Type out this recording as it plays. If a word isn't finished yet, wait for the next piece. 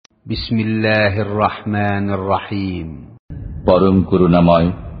বিসমিল্লাহির রহমানির রহিম। পরম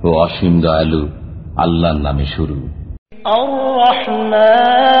করুণাময় ও অসীম দয়ালু আল্লাহর নামে শুরু।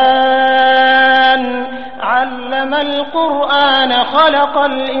 আর-রহমান আল্লামাল কুরআন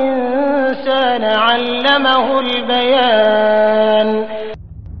খালাকাল ইনসানা আল্লামাহুল বায়ান।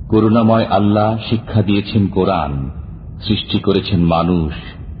 করুণাময় আল্লাহ শিক্ষা দিয়েছেন কোরআন, সৃষ্টি করেছেন মানুষ,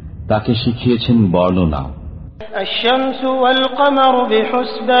 তাকে শিখিয়েছেন বর্ণনা। الشمس والقمر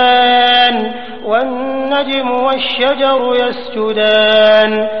بحسبان والنجم والشجر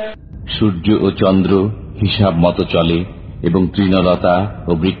يسجدان। সূর্য ও চন্দ্র হিসাব মতো চলে এবং তৃণলতা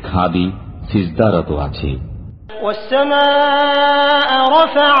ও বৃক্ষাদি সিজদারত আছে। والسماء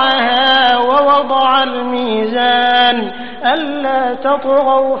رفعها ووضع الميزان ألا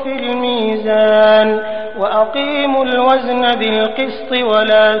تطغوا في الميزان وأقيموا الوزن بالقسط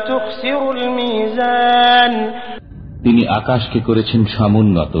ولا تخسروا الميزان। তিনি আকাশকে করেছেন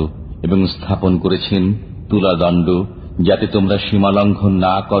সমুন্নত এবং স্থাপন করেছেন তুলাদণ্ড, যাতে তোমরা সীমালঙ্ঘন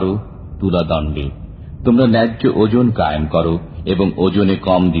না করো। তুলাদণ্ডে তোমরা ন্যায্য ওজন কায়েম করো এবং ওজনে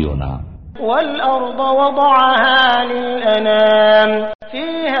কম দিও না। والأرض وضعها للأنام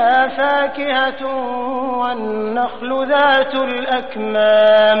فيها فاكهة والنخل ذات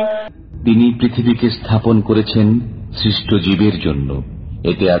الأكمام। তিনি পৃথিবীকে স্থাপন করেছেন সৃষ্ট জীবের জন্য,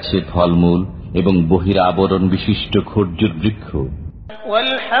 এতে আছে ফলমূল এবং বহিরাবরণ বিশিষ্ট খর্জুর বৃক্ষ।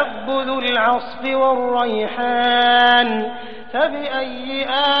 والحب ذو العصف والريحان فبأي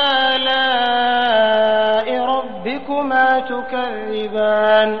آلاء ربكما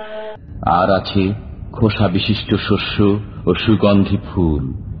تكذبان। আর আছে খোসা বিশিষ্ট শস্য ও সুগন্ধি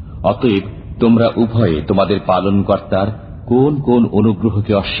ফুল। অতএব তোমরা উভয়ে তোমাদের পালনকর্তার কোন কোন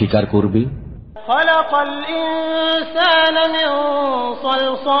অনুগ্রহকে অস্বীকার করবে? খলাকাল ইনসানা মিন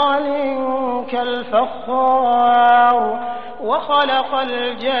সালসালিন কালফাখার ওয়া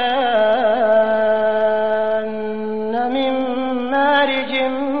খলাকাল জান্না মিন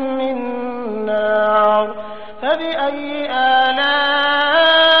মারিজিন মিন নার ফাবিআইয়ি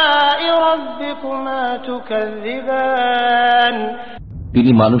আলা'i রাব্বিকুমা তুকাযযিবান।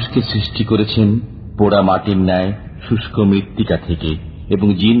 তিনি মানুষকে সৃষ্টি করেছেন পোড়া মাটির ন্যায় শুষ্ক মৃত্তিকা থেকে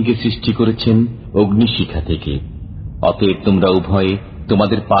এবং জিনকে সৃষ্টি করেছেন অগ্নিশিখা থেকে। অতএব তোমরা উভয়ে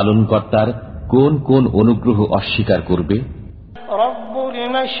তোমাদের পালনকর্তার কোন কোন অনুগ্রহ অস্বীকার করবে? রব্বুল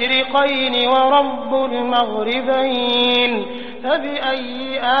মাশরিকাইনি ওয়া রব্বুল মাগরিবাইন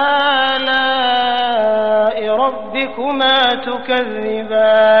ফাবিআইয়ি আলা'i রাব্বিকুমা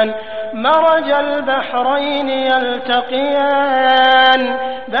তুকাযযিবান। মারাজাল বাহরাইনি ইয়ালতাকিয়ান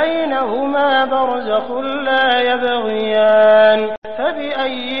বাইনাহুমা বারযাখুন লা ইয়াবগিয়ান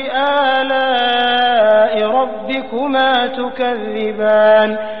ফাবিআইয়ি আলা'i রাব্বিকুমা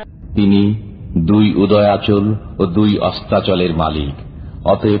তুকাযযিবান। তিনি দুই উদয়াচল ও দুই অস্তাচলের মালিক।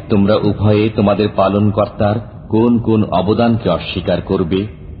 অতএব তোমরা উভয়ে তোমাদের পালনকর্তার কোন কোন অবদানকে অস্বীকার করবে?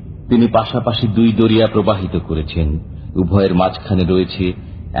 তিনি পাশাপাশি দুই দরিয়া প্রবাহিত করেছেন, উভয়ের মাঝখানে রয়েছে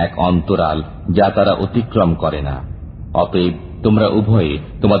এক অন্তরাল যা তারা অতিক্রম করে না। অতএব তোমরা উভয়ে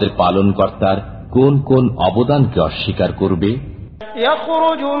তোমাদের পালনকর্তার কোন কোন অবদানকে অস্বীকার করবে?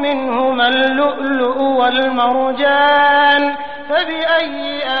 يخرج منهما اللؤلؤ والمرجان فبأي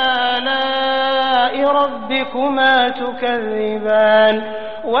آلاء ربكما تكذبان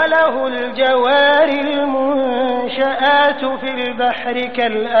وله الجوار المنشآت في البحر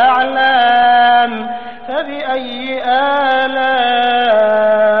كالأعلام فبأي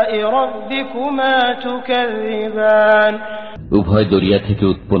آلاء ربكما تكذبان। উভয় দরিয়া থেকে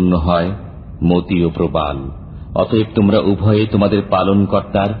উৎপন্ন হয় মতি ও প্রবাল। অতএব তোমরা উভয়ে তোমাদের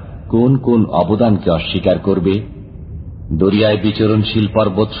পালনকর্তার কোন কোন অবদানকে অস্বীকার করবে? দরিয়ায় বিচরণশীল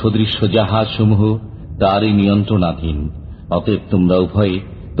পর্বত সদৃশ্য জাহাজ সমূহ তারই নিয়ন্ত্রণাধীন। অতএব তোমরা উভয়ে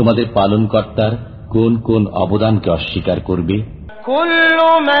তোমাদের পালনকর্তার কোন কোন অবদানকে অস্বীকার করবে?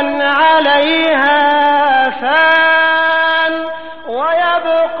 কুল্লু মান আলাইহা ফান ওয়া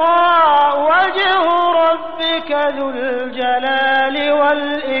ইয়াবকা ওয়াজহু রাব্বিকা যুল জালালি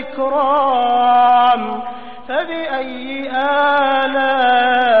ওয়াল ইকরাম ফাবিআইয়ি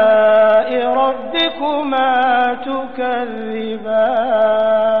আলা'i রাব্বিকুমা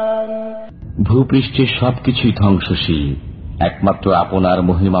তুকাযযিবান। ভূপৃষ্ঠের সবকিছুই ধ্বংসশীল, একমাত্র আপনার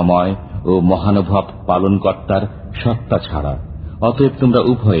মহিমাময় ও মহানুভব পালনকর্তার সত্তা ছাড়া। অতএব তোমরা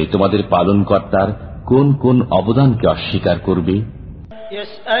উভয়ে তোমাদের পালনকর্তার কোন কোন অবদানকে অস্বীকার করবে?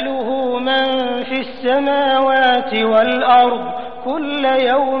 ইয়াসআলুহু মান ফিস সামাওয়াতি ওয়াল আরদ কুল্লা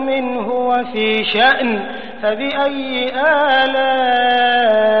ইয়াওমিন হুয়া ফি শা'n ফাবিআইয়ি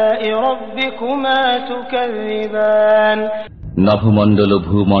আলা'i রাব্বিকুমা তুকাযযিবান। নভমণ্ডল ও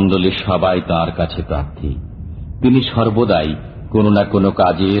ভূমণ্ডলে সবাই তাঁর কাছে প্রার্থী। তিনি সর্বদাই কোনো না কোনো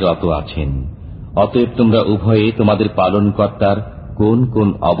কাজে রত আছেন। অতএব তোমরা উভয়ে তোমাদের পালনকর্তার কোন কোন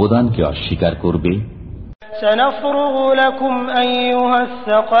অবদানকে অস্বীকার করবে? سنفرغ لكم أيها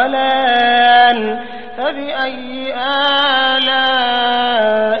الثقلان فبأي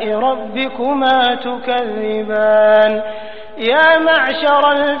آلاء ربكما تكذبان يا معشر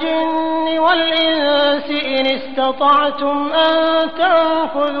الجن والإنس إن استطعتم أن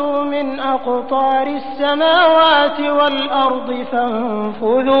تنفذوا من أقطار السماوات والأرض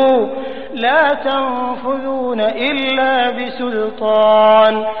فانفذوا لا تنفذون إلا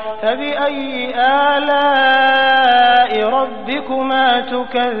بسلطان فبأي آلاء ربكما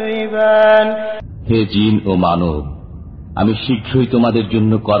تكذبان হে জিন ও মানব, আমি শীঘ্রই তোমাদের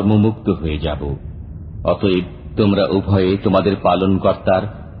জন্য কর্মমুক্ত হয়ে যাব। অতএব তোমরা উভয়ে তোমাদের পালনকর্তার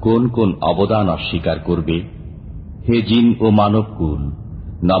কোন কোন অবদান অস্বীকার করবে? হে জিন ও মানবকুল,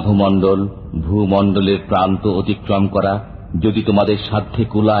 নভমণ্ডল ভূমণ্ডলের প্রান্ত অতিক্রম করা যদি তোমাদের সাধ্যে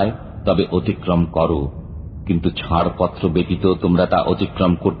কুলায় তবে অতিক্রম করো, কিন্তু ছাড়পত্র ব্যতীত তোমরা তা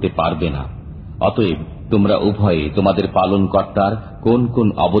অতিক্রম করতে পারবে না। অতএব তোমরা উভয়ে তোমাদের পালনকর্তার কোন কোন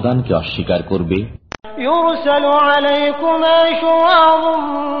অবদানকে অস্বীকার করবে? يرسل عليكما شواظ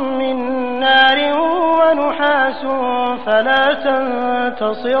من نار ونحاس فلا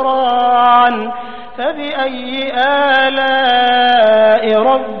تنتصران فبأي آلاء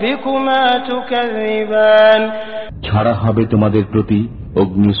ربكما تكذبان ছাড়া হবে তোমাদের প্রতি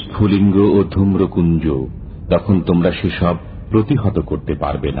অগ্নিস্ফুলিঙ্গ ও ধূম্রকুঞ্জ, তখন তোমরা সেসব প্রতিহত করতে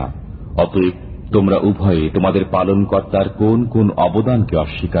পারবে না। অতএব তোমরা উভয়ে তোমাদের পালনকর্তার কোন কোন অবদানকে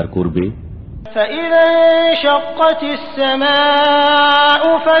অস্বীকার করবে? فإذا انشقت السماء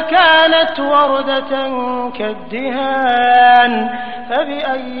فكانت وردة كالدهان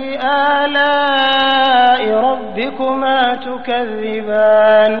فبأي آلاء ربكما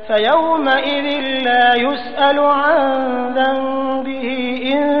تكذبان فيومئذ لا يسأل عن ذنبه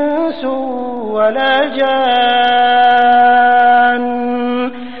إنس ولا جان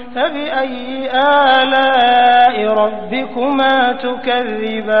فبأي آلاء ربكما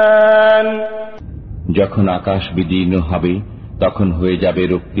تكذبان যখন আকাশ বিদীর্ণ হবে তখন হয়ে যাবে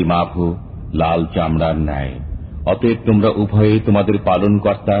রক্তিমাভ লাল চামড়ার ন্যায়। অতএব তোমরা উভয়ে তোমাদের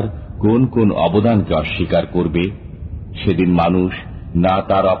পালনকর্তার কোন কোন অবদানকে অস্বীকার করবে? সেদিন মানুষ না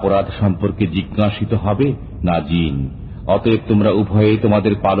তার অপরাধ সম্পর্কে জিজ্ঞাসিত হবে না জিন। অতএব তোমরা উভয়ে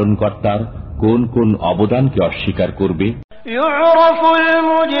তোমাদের পালনকর্তার কোন কোন অবদানকে অস্বীকার করবে? يعرف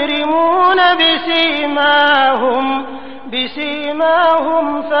المجرمون بسيماهم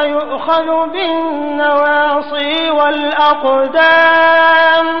فيؤخذ بالنواصي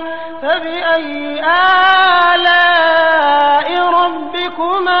والأقدام فبأي آلاء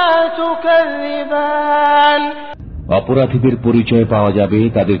ربكما تكذبان অপরাধীদের পরিচয় পাওয়া যাবে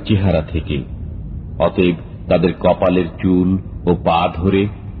তাদের চেহারা থেকে। অতএব তাদের কপালের চুল ও পা ধরে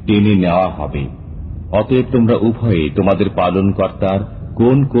টেনে নেওয়া হবে। অতএব তোমরা উভয়ে তোমাদের পালনকর্তার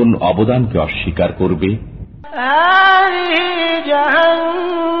কোন কোন অবদানকে অস্বীকার করবে? هذه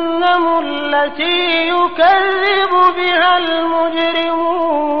جهنم التي يكذب بها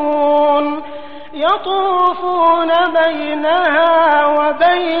المجرمون يطوفون بينها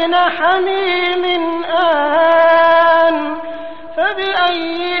وبين حميم آن فبأي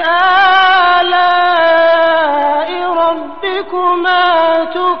آلاء ربكما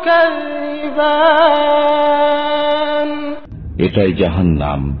تكذبان এটাই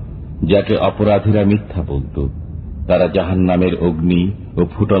জাহান্নাম, যাকে অপরাধীরা মিথ্যা বলত। তারা জাহান্নামের অগ্নি ও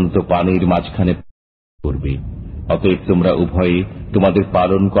ফুটন্ত পানির মাঝখানে করবে। অতএব তোমরা উভয়ে তোমাদের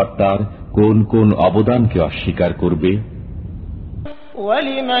পালনকর্তার কোন কোন অবদানকে অস্বীকার করবে?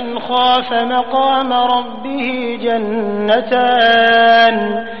 وَلِمَنْ خَافَ مَقَامَ رَبِّهِ جَنَّتَانِ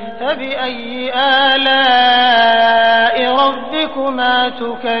فَبِأَيِّ آلَاءِ رَبِّكُمَا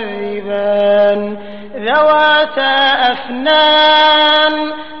تُكَذِّبَانِ ذَوَاتَا أَفْنَانٍ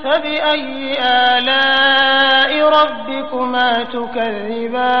فَبِأَيِّ آلَاءِ رَبِّكُمَا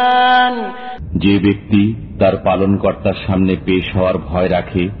تُكَذِّبَانِ যে ব্যক্তি তার পালনকর্তার সামনে পেশ হওয়ার ভয়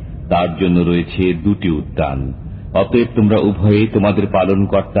রাখে তার জন্য রয়েছে দুটি উদ্যান। অতএব তোমরা উভয়ে তোমাদের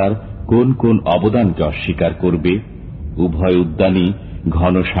পালনকর্তার কোন কোন অবদানকে অস্বীকার করবে? উভয় উদ্যানই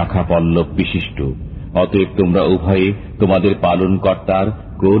ঘন শাখা পল্লব বিশিষ্ট। অতএব তোমরা উভয়ে তোমাদের পালনকর্তার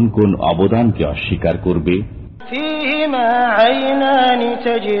কোন কোন অবদানকে অস্বীকার করবে? فيهما عينان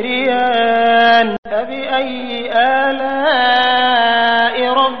تجريان فبأي آلاء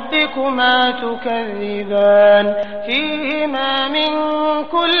ربكما تكذبان فيهما من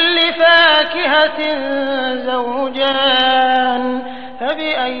كل فاكهة زوجان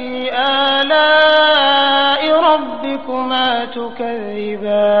فبأي آلاء ربكما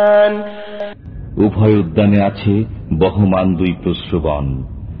تكذبان উভয় উদ্যানে আছে বহমান দুই প্রশ্রবণ।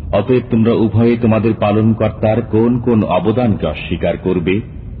 অতএব তোমরা উভয়ে তোমাদের পালনকর্তার কোন কোন অবদানকে অস্বীকার করবে?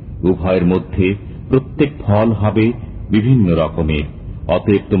 উভয়ের মধ্যে প্রত্যেক ফল হবে বিভিন্ন রকমের।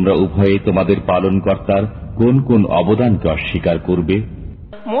 অতএব তোমরা উভয়ে তোমাদের পালনকর্তার কোন কোন অবদানকে অস্বীকার করবে?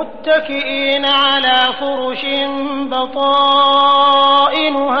 মুত্তাকিইন আলা ফুরুশিন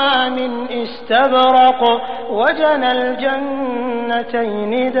বাতাইনুহা মিন ইস্তাবরাক ওয়া জানাল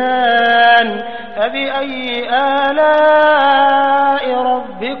জান্নাতাইনি দান ফাবিআইয়ি আলাই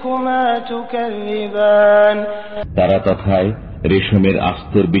রাব্বিকুমা তুকাযিবান। তারা তথায় রেশমের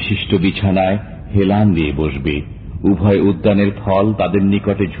আস্তর বিশিষ্ট বিছানায় হেলান দিয়ে বসবে, উভয় উদ্যানের ফল তাদের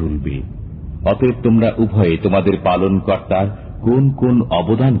নিকটে ঝুলবে। অতএব তোমরা উভয়ে তোমাদের পালনকর্তার কোন কোন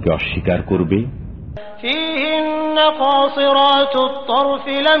অবদানকে অস্বীকার করবে? فيهن قاصرات الطرف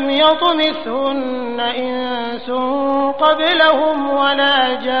لم يطمثهن إنس قبلهم ولا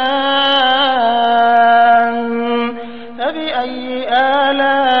جان فبأي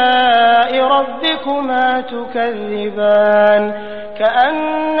آلاء ربكما تكذبان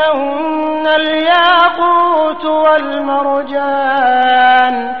كأنهن الياقوت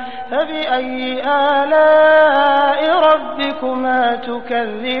والمرجان فبأي آلاء ربكما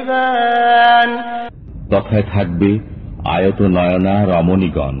تكذبان। তথায় থাকবে আয়ত নয়না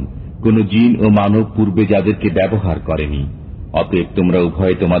রমণীগণ, কোন জিন ও মানব পূর্বে যাদেরকে ব্যবহার করেনি। অতএব তোমরা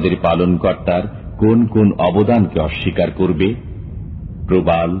উভয়ে তোমাদের পালনকর্তার কোন কোন অবদানকে অস্বীকার করবে?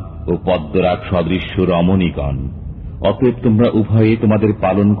 প্রবাল ও পদ্মরাগ সদৃশ্য রমণীগণ। অতএব তোমরা উভয়ে তোমাদের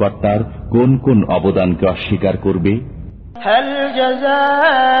পালনকর্তার কোন কোন অবদানকে অস্বীকার করবে? هل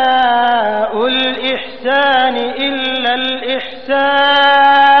جزاء الإحسان إلا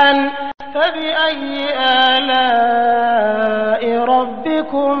الإحسان فبأي آلاء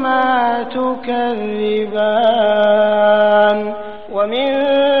ربكما تكذبان ومن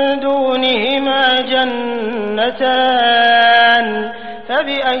دونهما جنتان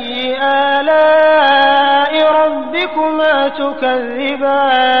فبأي آلاء ربكما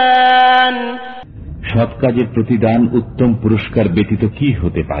تكذبان। সৎ কাজের প্রতিদান উত্তম পুরস্কার ব্যতীত কি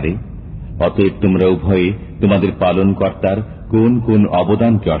হতে পারে? অতএব তোমরা উভয়ে তোমাদের পালনকর্তার কোন কোন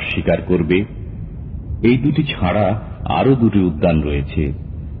অবদানকে অস্বীকার করবে? এই দুটি ছাড়া আরো দুটি উদ্যান রয়েছে।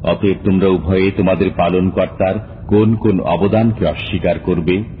 অতএব তোমরা উভয়ে তোমাদের পালনকর্তার কোন কোন অবদানকে অস্বীকার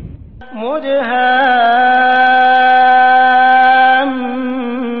করবে?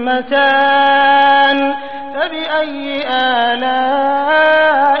 মুদহাম্মাতান فبأي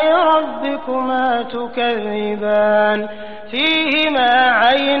آلاء ربكما تكذبان فيهما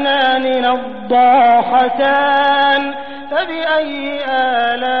عينان نضاختان فبأي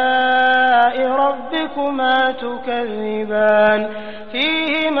آلاء ربكما تكذبان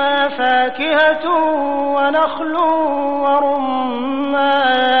فيهما فاكهة ونخل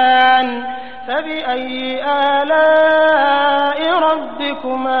ورمان فبأي آلاء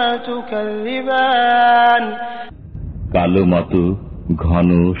ربكما تكذبان। কালো মতো ঘন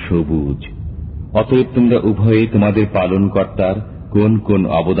সবুজ। অতএব তোমরা উভয়ে তোমাদের পালনকর্তার কোন কোন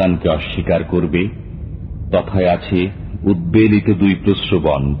অবদানকে অস্বীকার করবে? তথায় আছে উদ্বেলিত দুই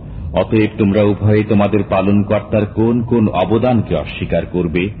প্রশ্রবণ। অতএব তোমরা উভয়ে তোমাদের পালনকর্তার কোন কোন অবদানকে অস্বীকার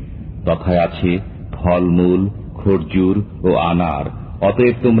করবে? তথায় আছে ফলমূল, খরজুর ও আনার।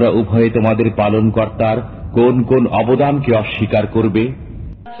 অতএব তোমরা উভয়ে তোমাদের পালনকর্তার কোন কোন অবদানকে অস্বীকার করবে?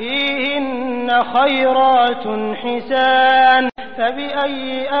 فيهن خيرات حسان فبأي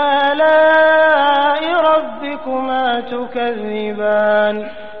آلاء ربكما تكذبان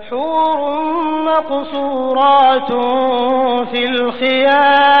حور مقصورات في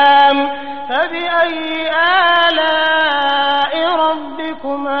الخيام فبأي آلاء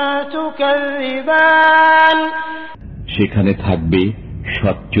ربكما تكذبان। সেখানে থাকবে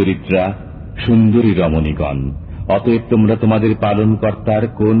সচ্চরিত্রা সুন্দরী রমণীগণ। অতএব তোমরা তোমাদের পালনকর্তার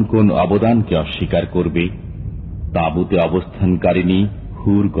কোন কোন অবদানকে অস্বীকার করবে? তাঁবুতে অবস্থানকারিণী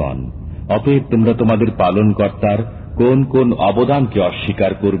হুরগণ। অতএব তোমরা তোমাদের পালনকর্তার কোন কোন অবদানকে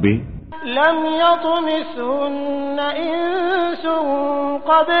অস্বীকার করবে? لم يطمثهن إنس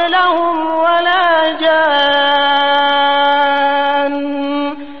قبلهم ولا جان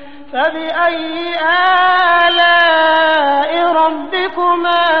فبأي آلاء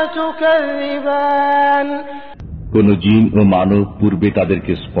ربكما تكذبان। কোন জিন ও মানব পূর্বে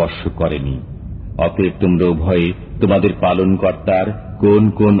তাদেরকে স্পর্শ করেনি। অতএব তোমরা উভয়ে তোমাদের পালনকর্তার কোন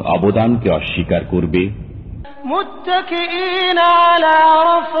কোন অবদানকে অস্বীকার করবে? মুত্তাকিইন আলা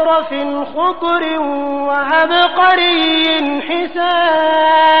রাফরাফিন খুদরিন ওয়া আবকারিয়্যিন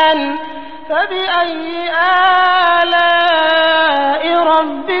হিসান ফাবিআইয়ি আলাই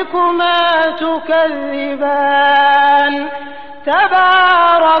রাব্বিকুমা তুকাযিবান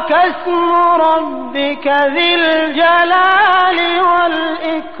তাবারাকা اسم ربك ذي الجلال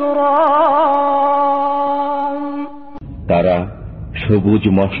والإكرام। তারা সবুজ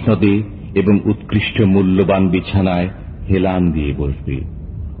মসনদে এবং উৎকৃষ্ট মূল্যবান বিছানায় হেলান দিয়ে বসবে।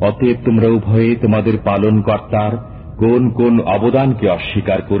 অতএব তোমরা উভয়ে তোমাদের পালনকর্তার কোন কোন অবদানকে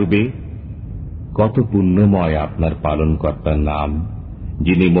অস্বীকার করবে? কত পুণ্যময় আপনার পালনকর্তার নাম,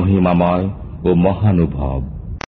 যিনি মহিমাময় ও মহানুভব।